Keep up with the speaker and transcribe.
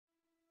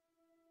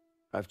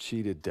I've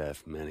cheated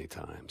death many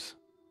times.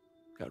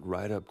 Got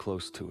right up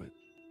close to it.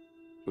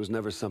 It was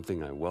never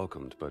something I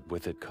welcomed, but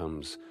with it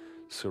comes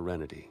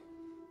serenity,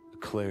 a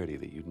clarity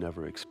that you'd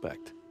never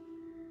expect.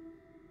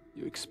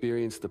 You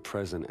experience the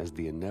present as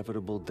the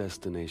inevitable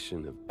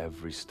destination of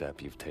every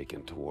step you've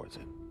taken towards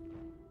it.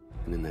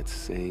 And in that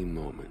same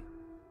moment,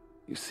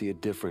 you see a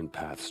different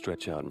path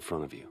stretch out in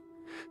front of you.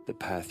 The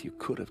path you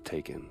could have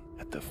taken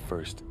at the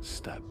first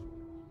step.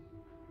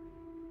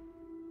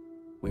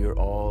 We are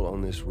all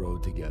on this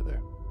road together.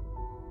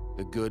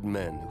 The good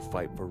men who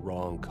fight for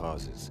wrong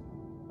causes,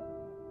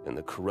 and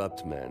the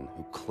corrupt men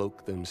who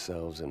cloak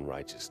themselves in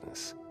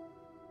righteousness.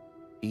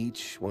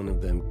 Each one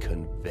of them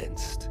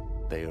convinced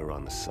they are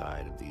on the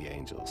side of the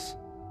angels.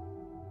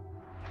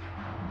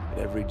 But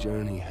every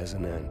journey has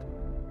an end,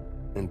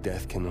 and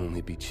death can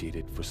only be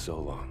cheated for so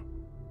long.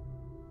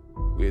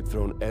 We had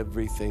thrown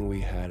everything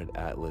we had at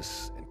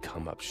Atlas and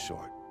come up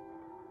short.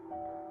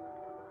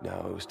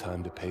 Now it was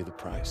time to pay the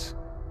price.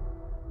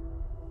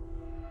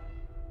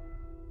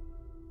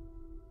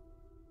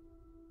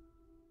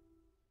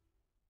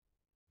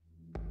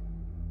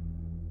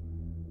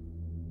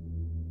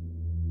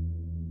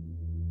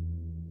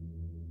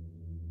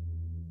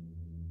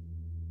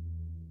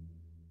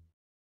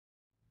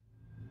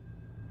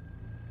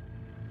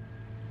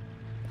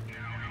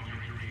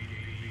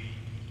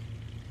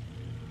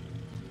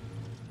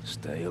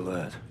 Stay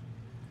alert.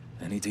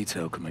 Any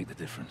detail could make the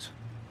difference.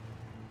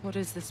 What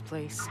is this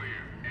place?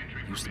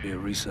 Used to be a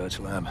research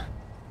lab.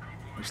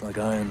 Looks like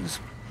Irons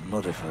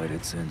modified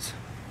it since.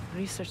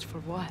 Research for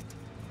what?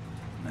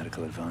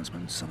 Medical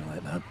advancements, something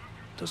like that.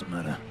 Doesn't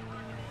matter.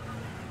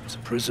 It's a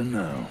prison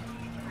now.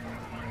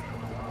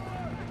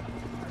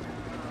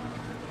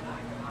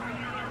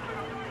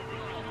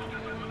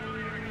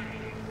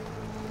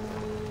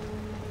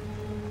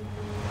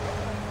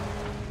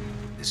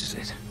 This is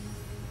it.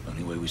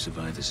 Only way we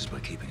survive this is by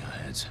keeping our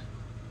heads.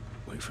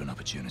 Wait for an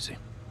opportunity.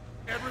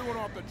 Everyone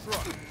off the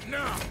truck,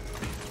 now!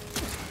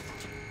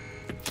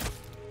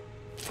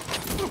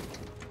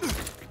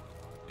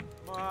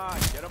 Come on,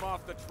 get him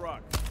off the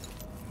truck.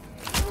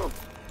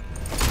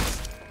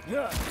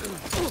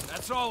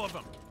 That's all of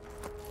them.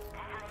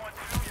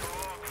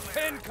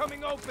 Pen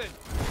coming open.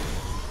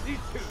 These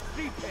two,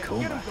 C-Pen, Cool.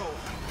 get them going.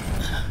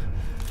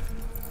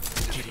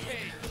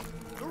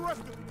 The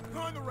rest of them,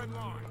 behind the red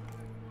line.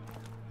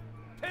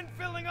 Pen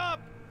filling up.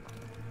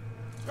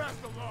 Pass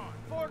the line.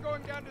 4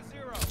 going down to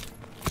 0.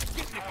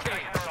 Get in the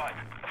cage.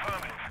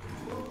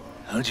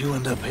 How'd you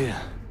end up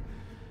here?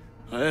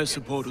 Our air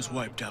support was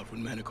wiped out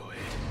when Manico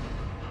hit.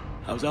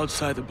 I was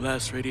outside the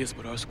blast radius,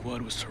 but our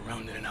squad was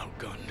surrounded and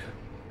outgunned.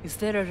 Is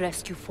there a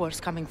rescue force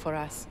coming for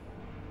us?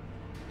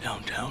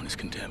 Downtown is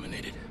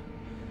contaminated.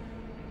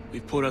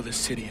 We've put out the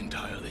city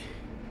entirely.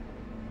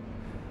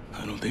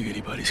 I don't think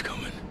anybody's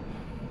coming.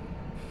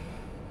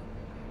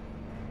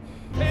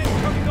 Pen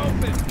coming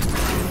open.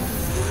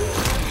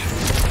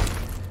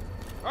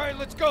 All right,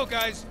 let's go,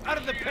 guys. Out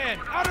of the pen.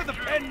 Out of the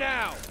pen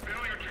now.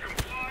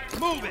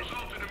 Move it.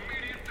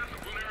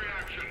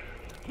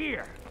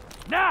 Here.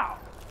 Now.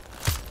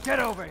 Get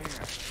over here.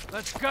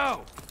 Let's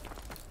go.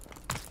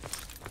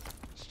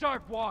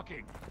 Start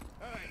walking.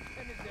 All right,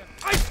 pen is down.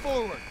 Ice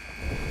forward.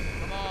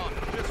 Come on,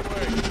 this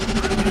way.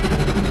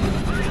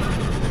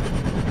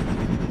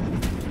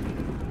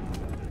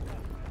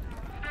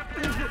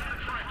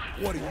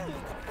 What are you looking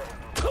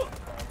for?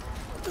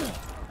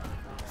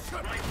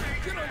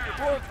 Get on your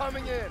door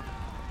coming in.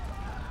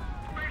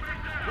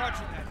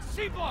 Roger that.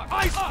 C-block.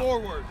 Ice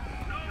forward.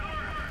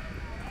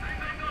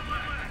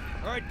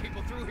 All right,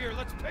 people through here.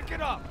 Let's pick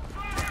it up.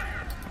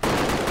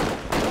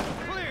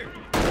 Clear.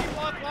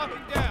 C-block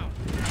locking down.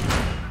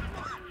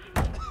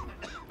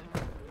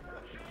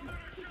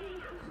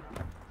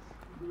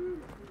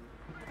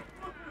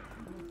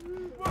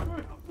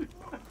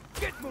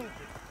 Get moving.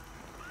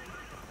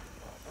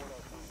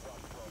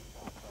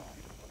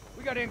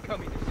 We got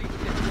incoming. The seat's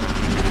getting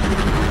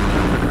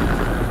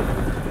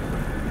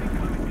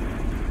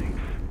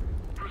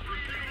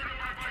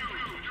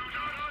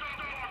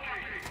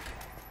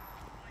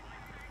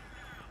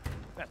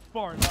That's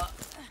far enough.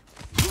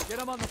 Get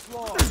him on the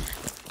floor.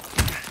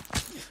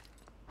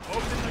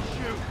 Open the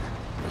chute.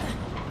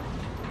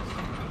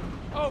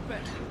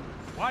 Open.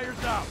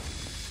 Wires out.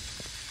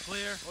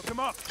 Clear. Hook him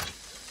up.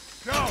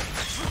 Go.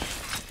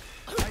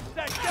 Nice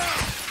set down.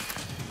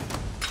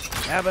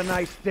 Have a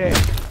nice day.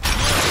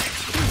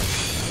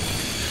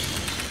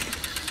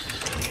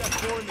 We got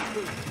 4 in the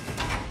booth.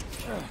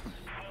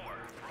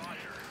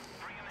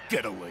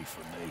 Get away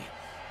from me.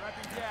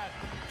 Wrapping gas.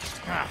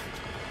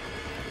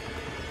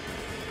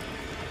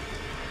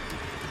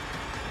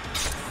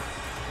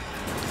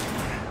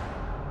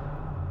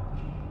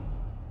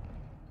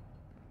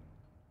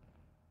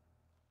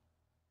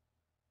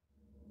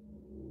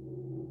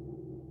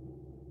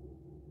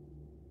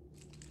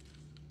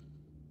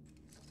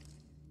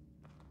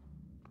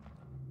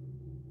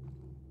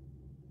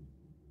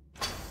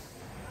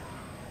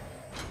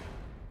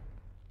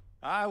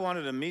 I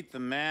wanted to meet the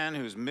man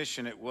whose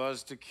mission it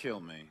was to kill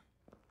me.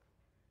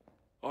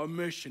 Our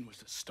mission was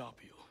to stop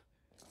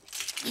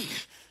you.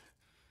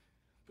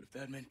 But if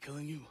that meant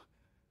killing you,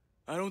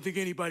 I don't think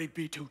anybody'd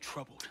be too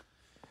troubled.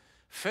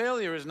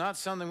 Failure is not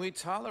something we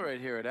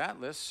tolerate here at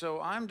Atlas, so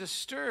I'm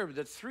disturbed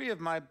that 3 of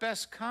my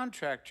best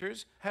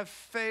contractors have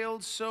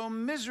failed so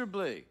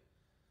miserably.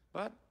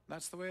 But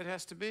that's the way it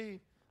has to be.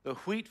 The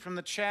wheat from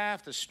the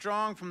chaff, the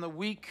strong from the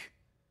weak.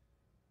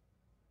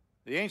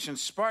 The ancient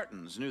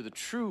Spartans knew the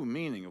true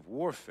meaning of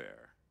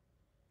warfare.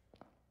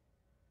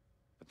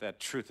 But that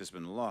truth has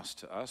been lost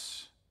to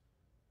us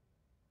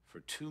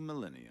for 2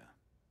 millennia.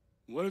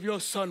 What of your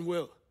son,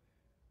 Will?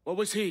 What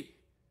was he?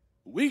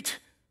 Wheat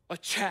or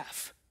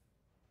chaff?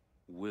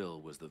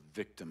 Will was the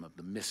victim of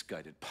the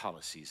misguided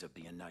policies of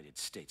the United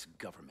States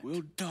government.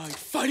 Will died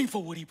fighting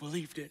for what he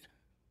believed in. Of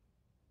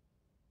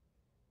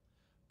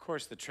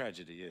course, the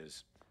tragedy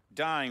is,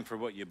 dying for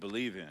what you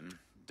believe in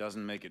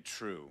doesn't make it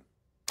true.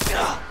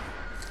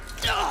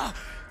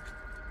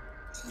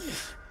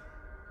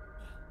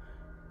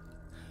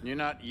 You're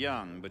not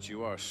young, but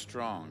you are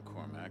strong,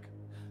 Cormac.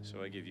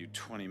 So I give you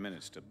 20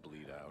 minutes to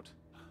bleed out.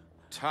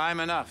 Time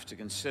enough to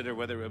consider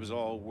whether it was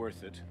all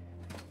worth it.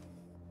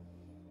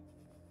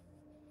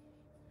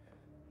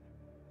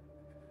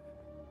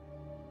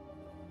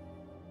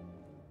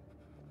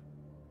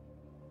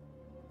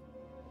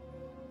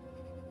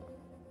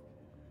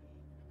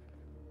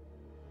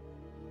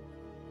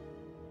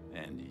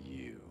 And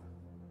you.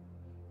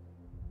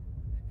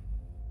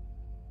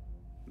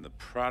 The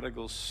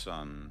prodigal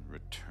son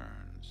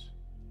returns.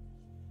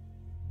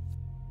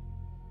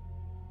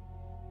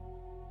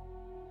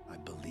 I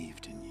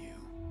believed in you.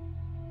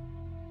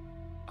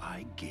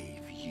 I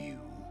gave you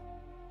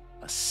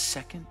a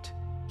second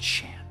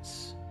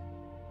chance.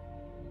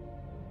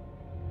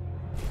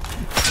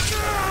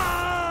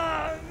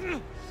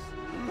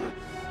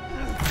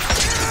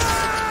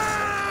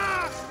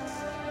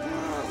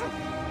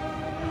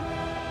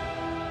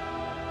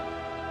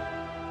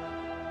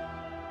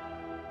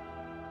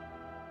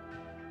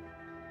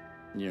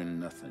 You're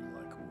nothing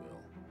like Will.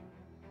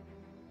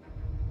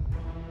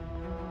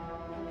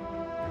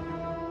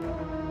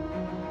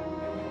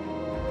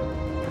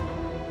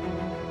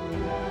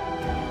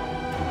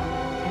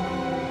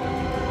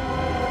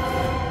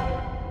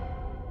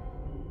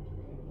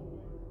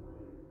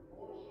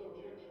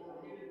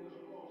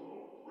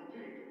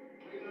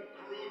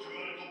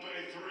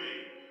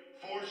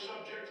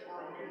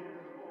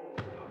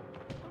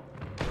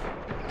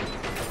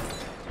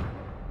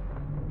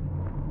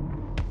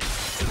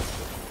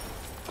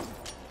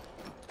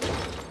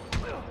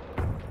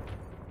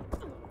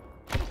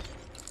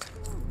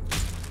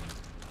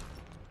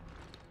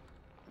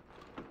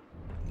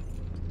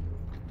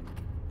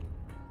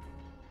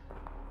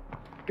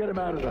 Get him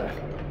out of there.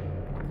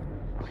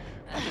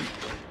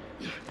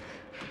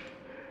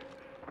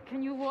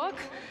 Can you walk?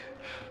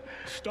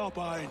 Stop,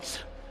 Irons.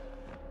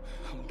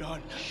 I'm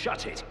done.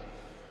 Shut it.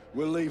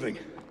 We're leaving.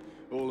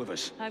 All of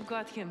us. I've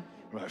got him.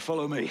 Right,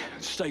 follow me.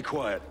 Stay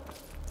quiet.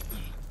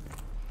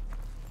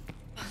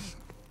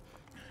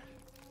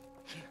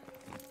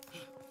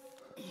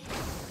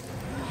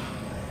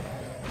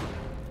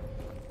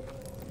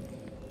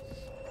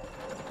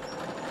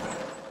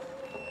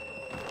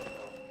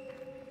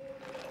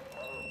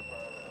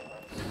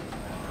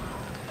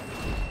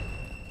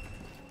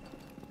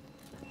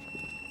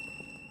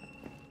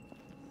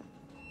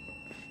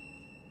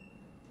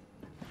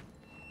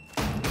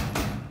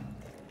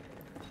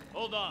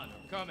 Hold on,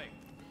 coming.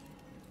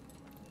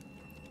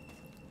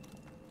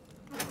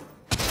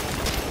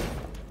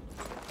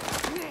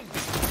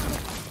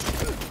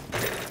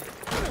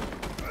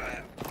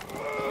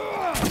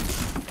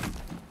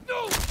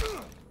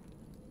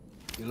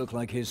 You look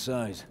like his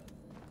size.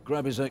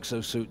 Grab his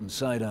exosuit and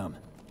sidearm.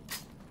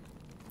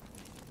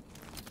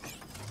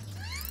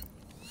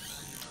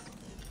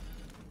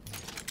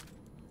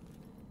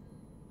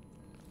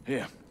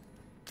 Here.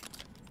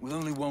 With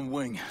only one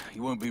wing,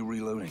 you won't be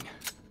reloading.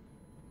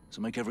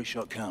 So make every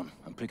shot count,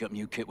 and pick up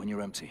new kit when you're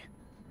empty.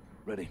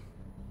 Ready.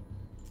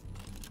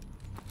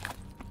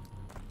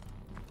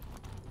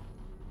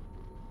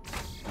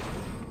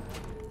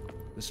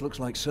 This looks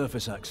like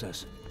surface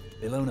access.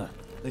 Ilona,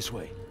 this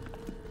way.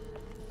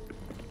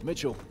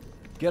 Mitchell,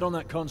 get on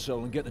that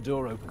console and get the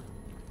door open.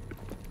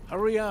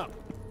 Hurry up!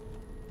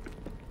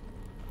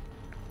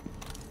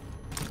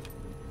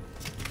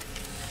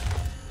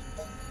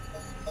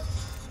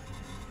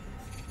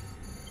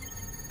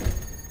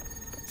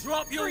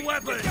 Drop your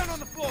weapon! Get down on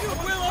the floor! You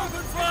will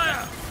open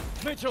fire!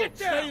 Mitchell,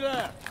 stay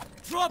there!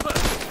 Drop it!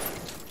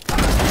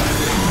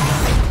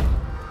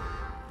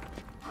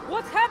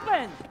 What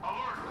happened?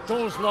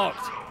 Door's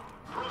locked.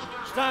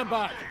 Stand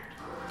back.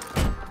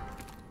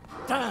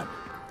 Damn!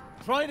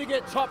 Try to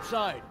get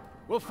topside.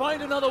 We'll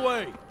find another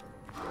way.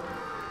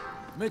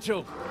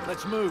 Mitchell,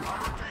 let's move.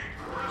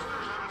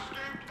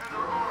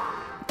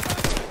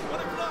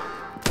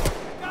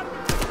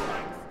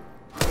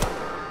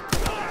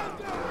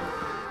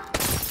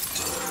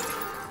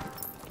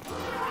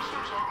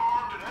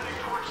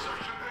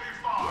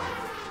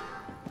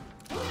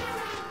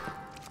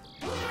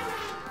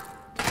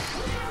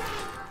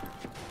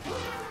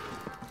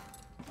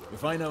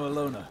 If I know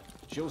Ilona,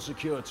 She'll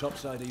secure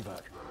topside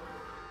evac.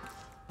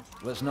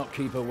 Let's not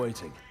keep her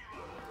waiting.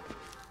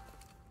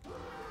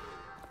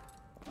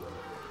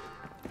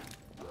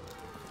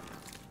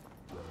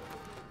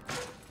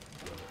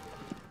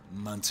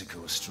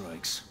 Manticore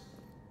strikes.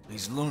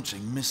 He's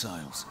launching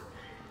missiles.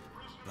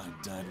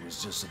 Baghdad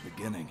was just the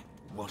beginning.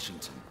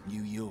 Washington,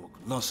 New York,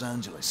 Los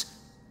Angeles.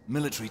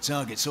 Military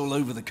targets all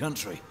over the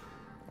country.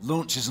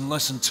 Launches in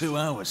less than 2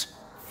 hours.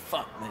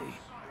 Fuck me.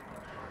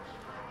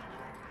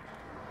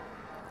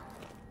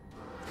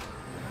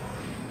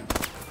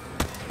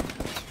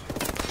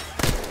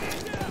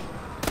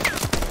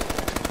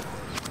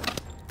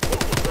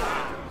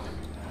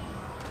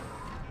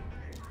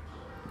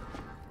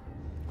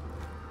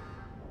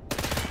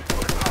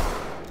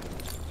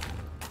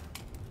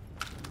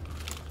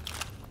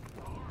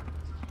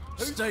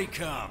 Stay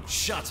calm.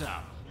 Shut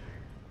up.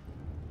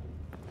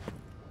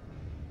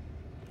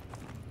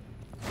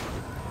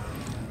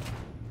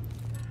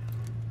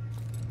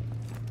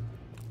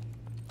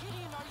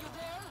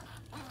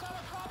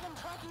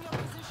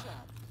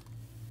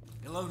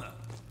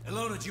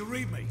 Ilona, do you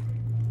read me?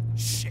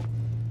 Shit.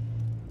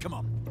 Come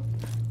on.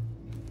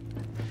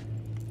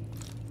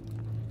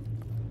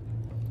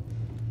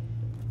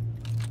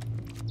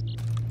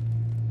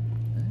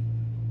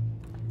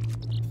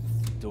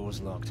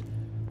 Door's locked.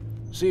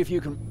 See if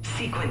you can...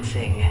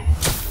 Sequencing.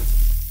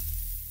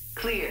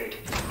 Cleared.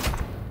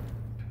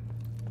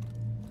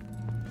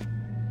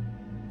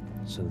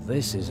 So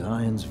this is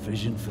Iron's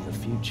vision for the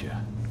future.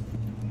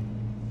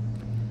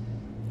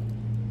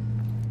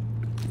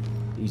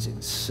 He's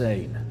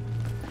insane.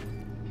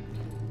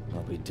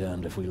 I'll be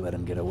damned if we let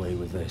him get away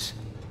with this.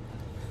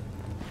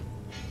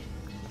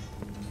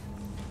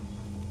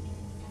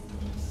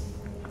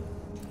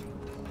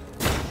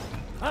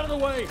 Out of the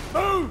way!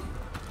 Move!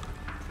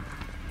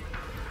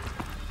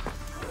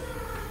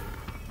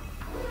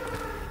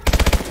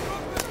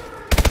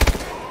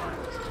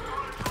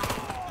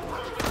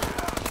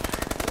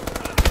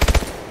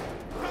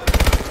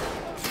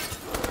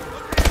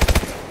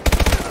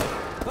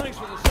 Thanks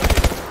for the save.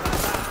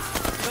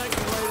 Thank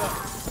you later.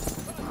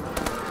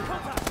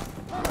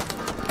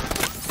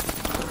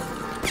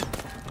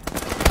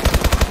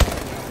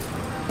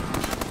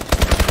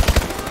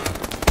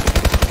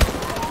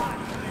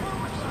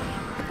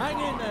 Hang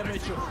in there,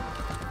 Mitchell.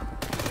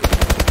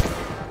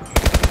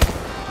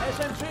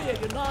 SMG at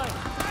your 9.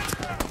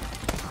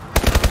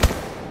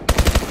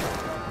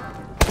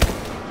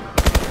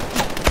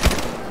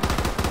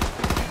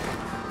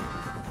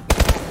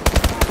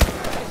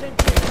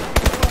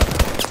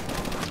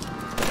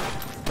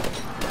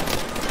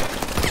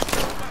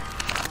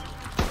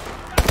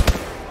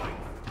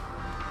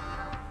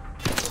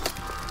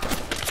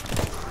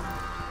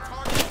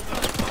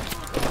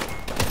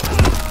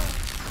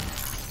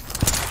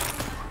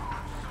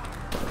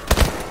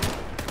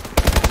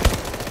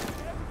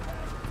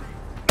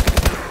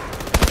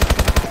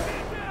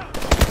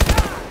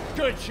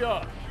 Good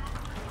shot.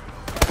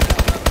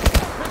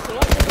 Pistol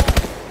up your line.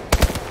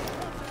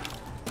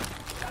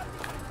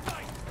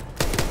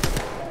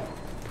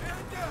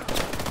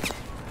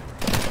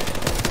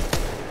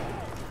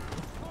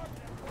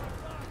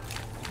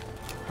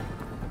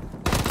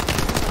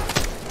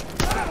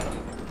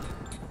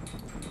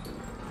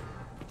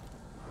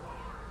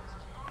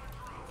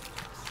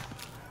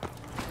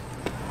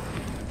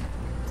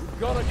 We've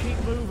gotta keep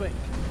moving.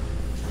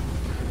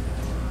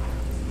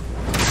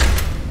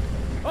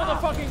 On the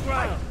fucking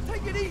ground!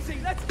 Take it easy,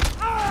 let's...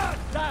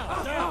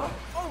 Down!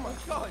 Oh my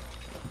god!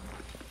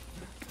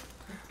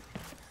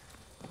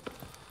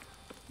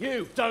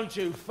 You, don't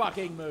you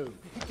fucking move!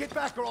 Get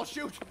back or I'll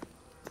shoot!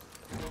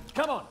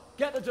 Come on,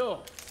 get the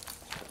door!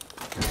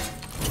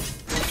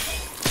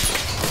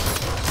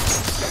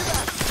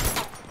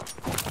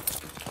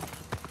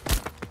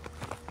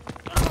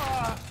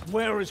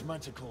 Where is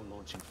Manticore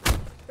launching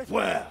from?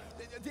 Where?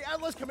 The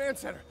Atlas Command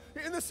Center,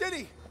 in the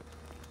city!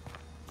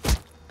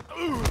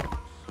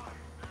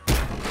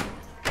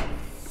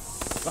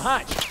 The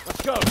hatch!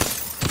 Let's go!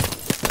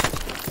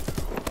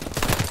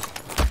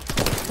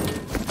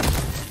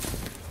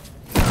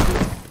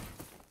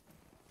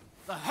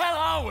 The hell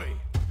are we?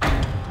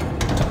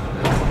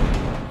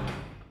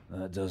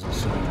 That doesn't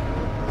sound...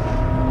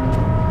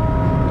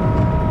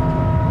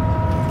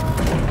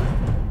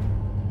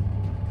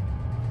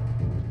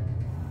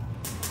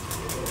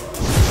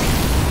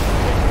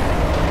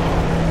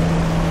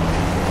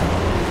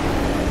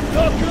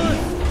 Not good!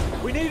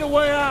 We need a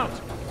way out!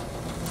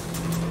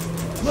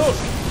 Look!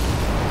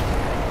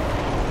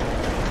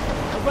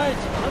 A vent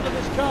under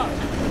this car!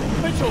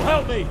 Mitchell,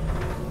 help me!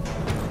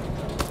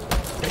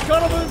 You've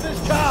got to move this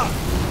car!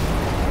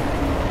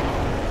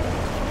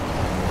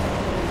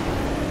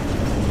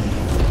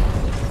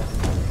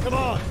 Come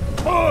on,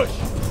 push!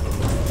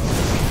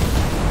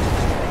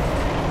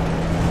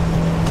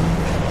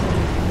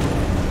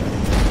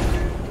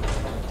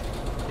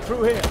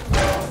 Through here.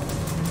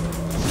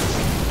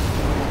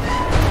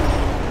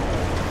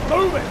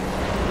 Move it!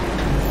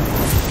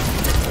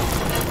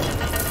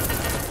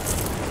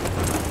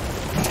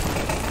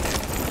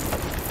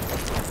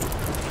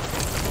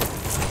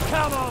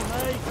 Come on,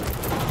 mate!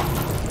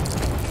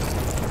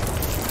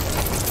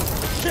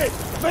 Shit!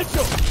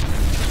 Mitchell!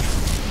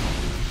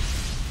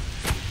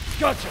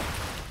 Gotcha!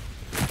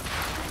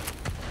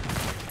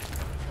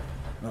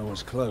 That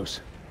was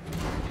close.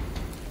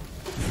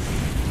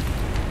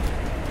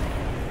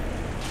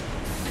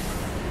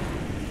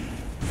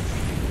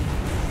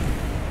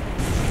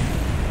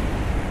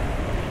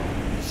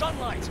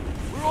 Sunlight!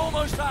 We're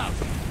almost out!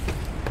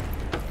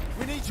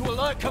 We need to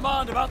alert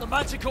command about the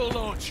Manticore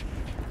launch!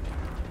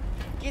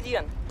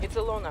 Gideon, it's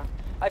Ilona.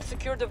 I've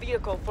secured the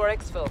vehicle for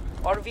exfil.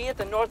 RV at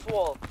the north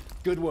wall.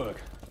 Good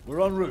work.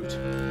 We're en route.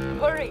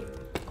 Hurry!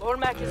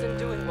 Cormac isn't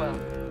doing well.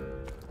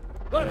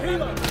 But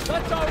Hilo,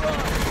 that's our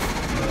ride!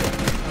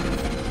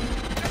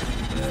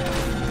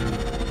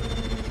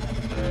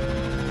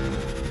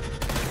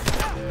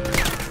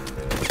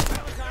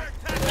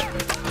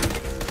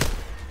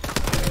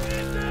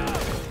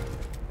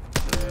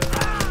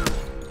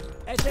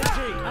 SMG,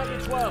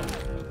 at 12.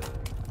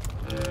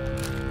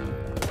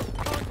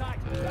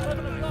 Contact,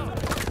 11 o'clock.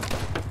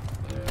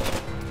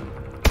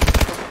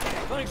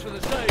 Thanks for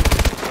the save.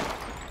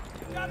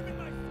 Got him in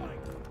my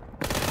flank.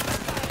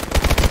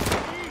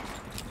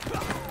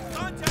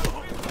 Contact!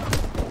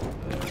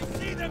 I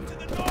see them to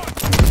the north!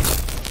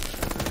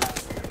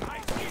 I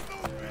see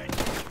movement!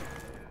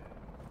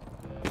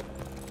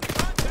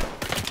 Contact!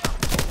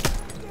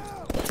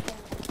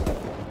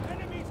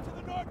 Enemies to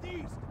the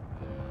northeast!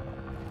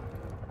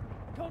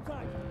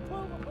 Contact,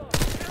 12 o'clock.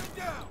 Get him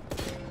down!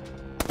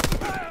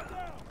 Get him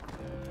down!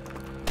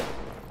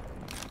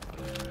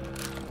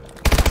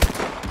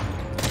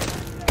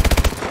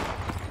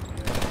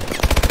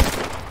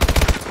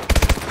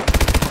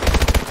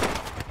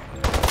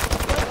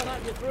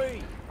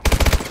 Three.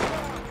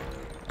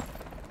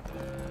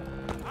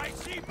 I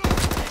see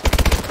movement!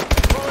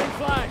 Throwing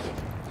flash.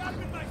 Got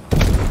him in my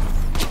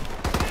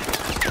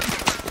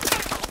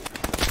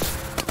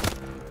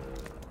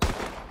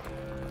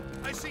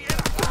I see it!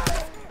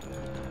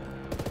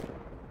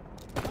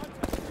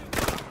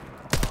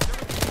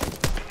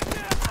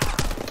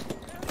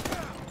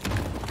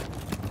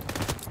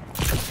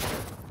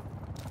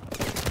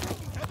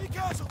 Heavy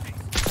casualties!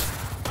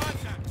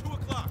 Contact, 2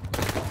 o'clock!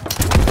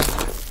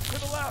 To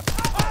the left!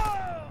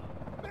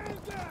 Man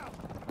down!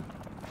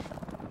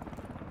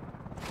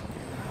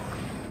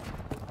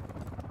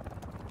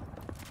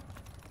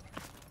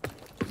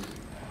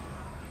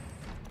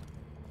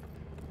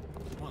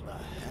 What the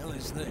hell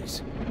is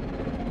this?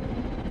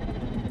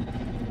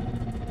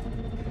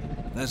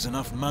 There's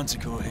enough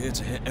Manticore here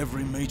to hit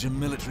every major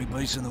military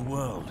base in the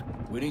world.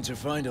 We need to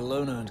find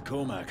Ilona and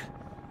Cormac.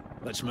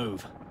 Let's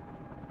move.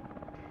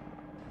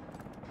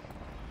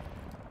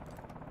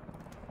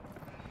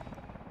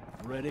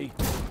 Ready?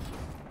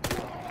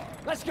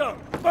 Let's go!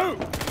 Move!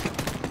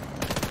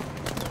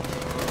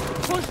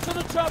 Push to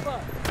the chopper!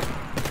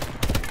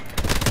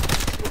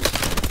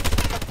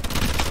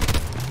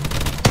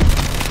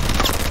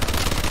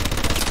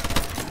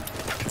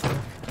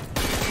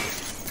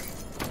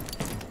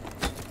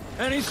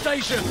 Any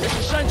station, it's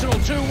a Sentinel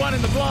 2-1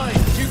 in the blind.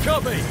 Do you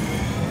copy?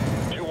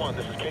 2-1,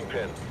 this is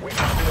Kingpin. We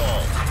copy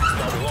all.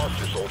 Now we lost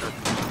you, soldier.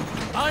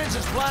 Irons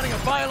is planning a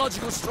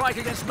biological strike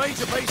against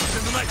major bases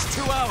in the next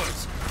 2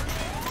 hours.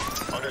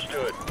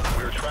 Understood.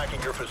 We are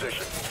tracking your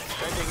position.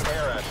 Sending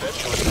air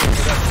assets to assist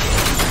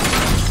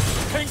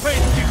with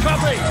Kingpin, you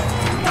copy?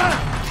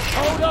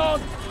 Hold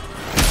on!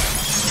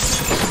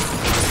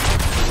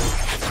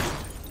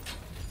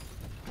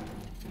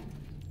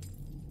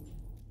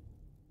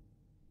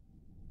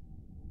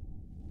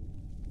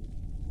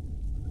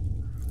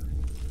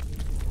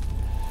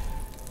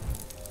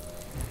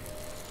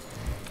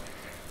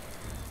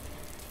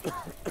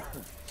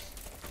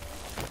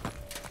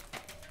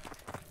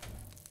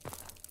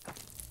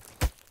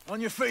 On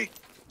your feet!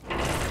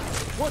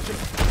 Watch it!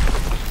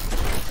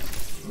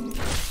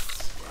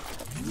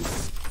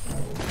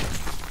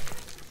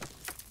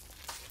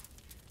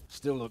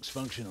 Still looks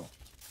functional.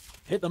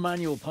 Hit the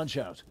manual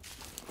punch-out.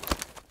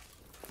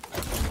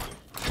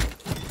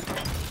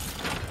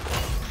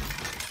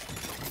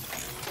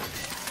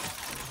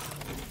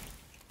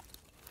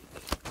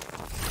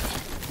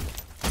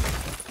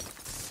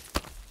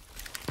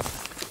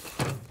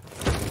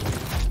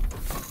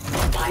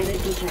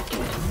 Pilot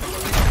detected.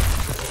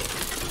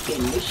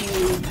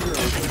 Initiating girl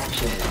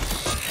connection.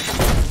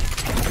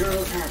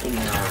 Girl tapping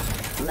now.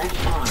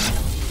 Left arm.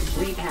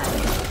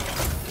 Repadding.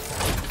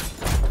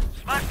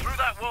 Smash through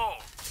that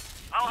wall.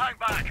 I'll hang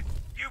back.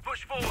 You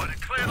push forward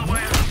and clear the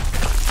way out.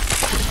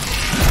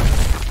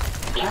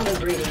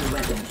 Calibrating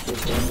weapon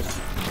systems.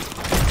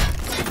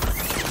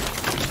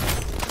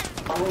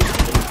 All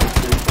weapon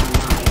systems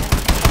online.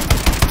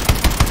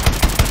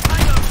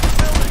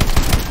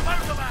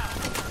 Smoke them out.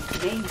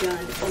 Main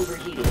gun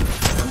overheated.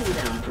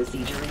 Cooldown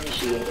procedure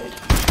initiated.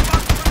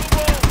 Back through the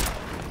wall.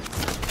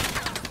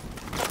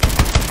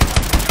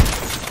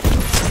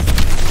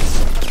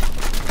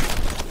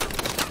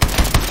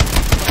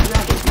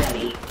 Rocket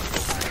ready.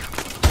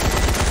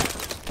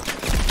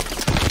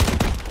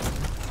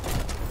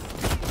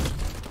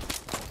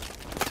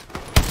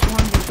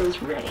 Swarm missiles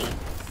ready.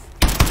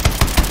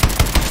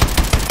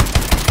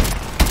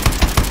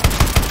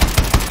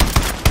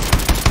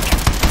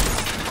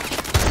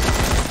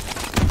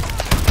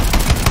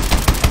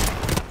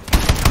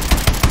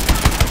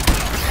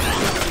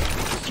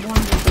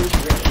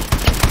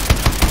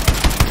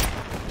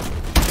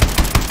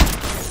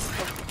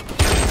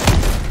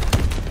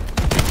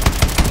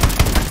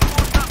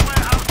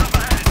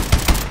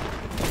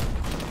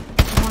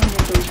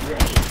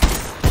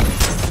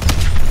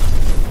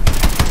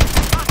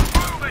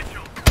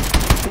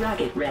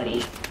 Rocket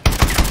ready.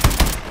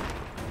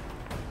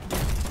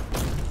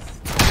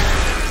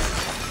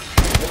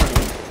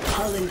 Warning.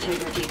 Hull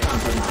integrity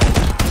compromised.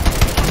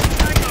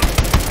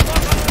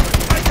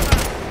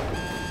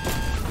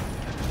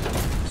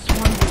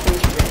 Swarm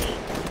missiles ready.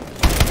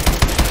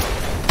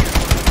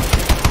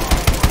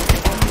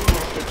 Enemy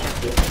nest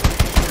detected.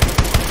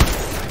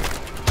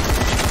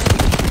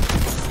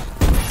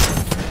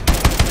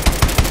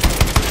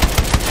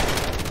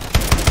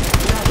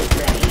 Rocket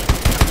ready.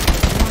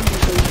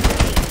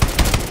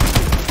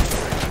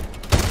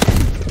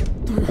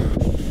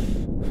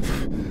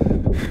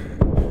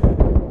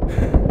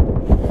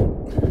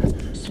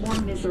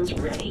 Swarm missiles ready. Swarm missiles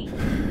ready.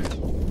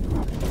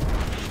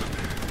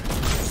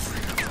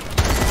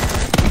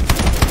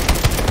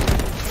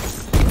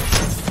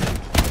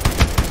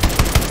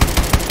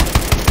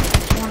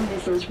 Swarm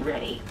missiles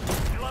ready.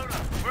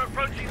 Ilona, we're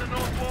approaching the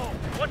north wall.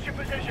 What's your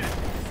position?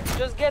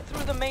 Just get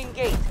through the main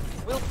gate.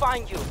 We'll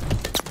find you.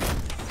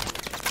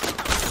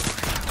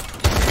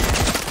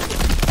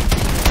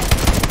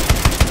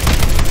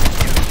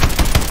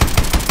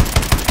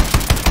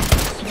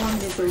 Swarm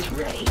missiles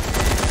ready.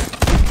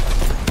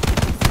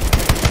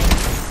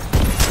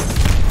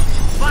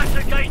 Flash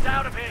the gate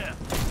out of here.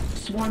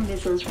 Swarm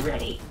missiles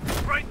ready.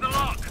 Break the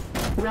lock.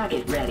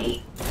 Rocket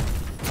ready.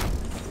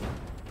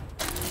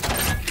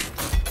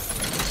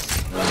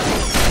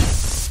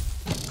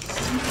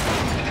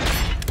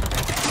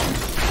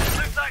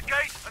 Lift that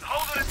gate and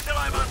hold it until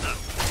I'm under.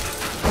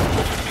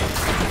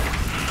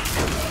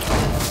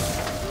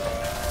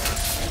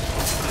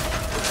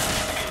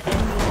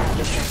 Enemy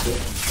detected.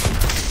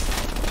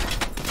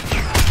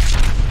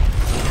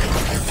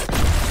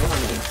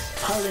 Warning.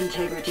 Hull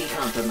integrity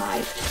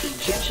compromised.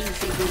 Ejection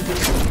sequence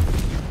complete.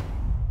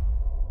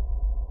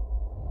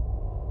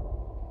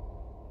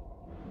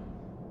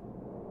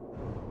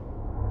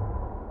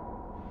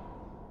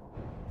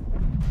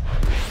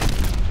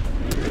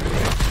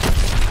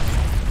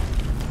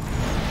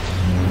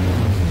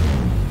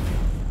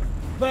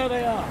 There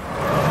they are.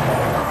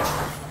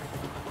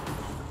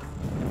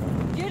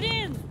 Get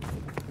in!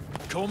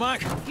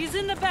 Cormac? He's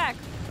in the back.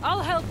 I'll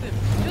help him.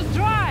 Just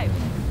drive!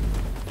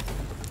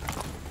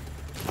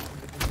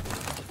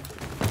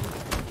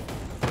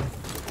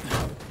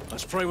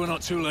 Let's pray we're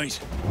not too late.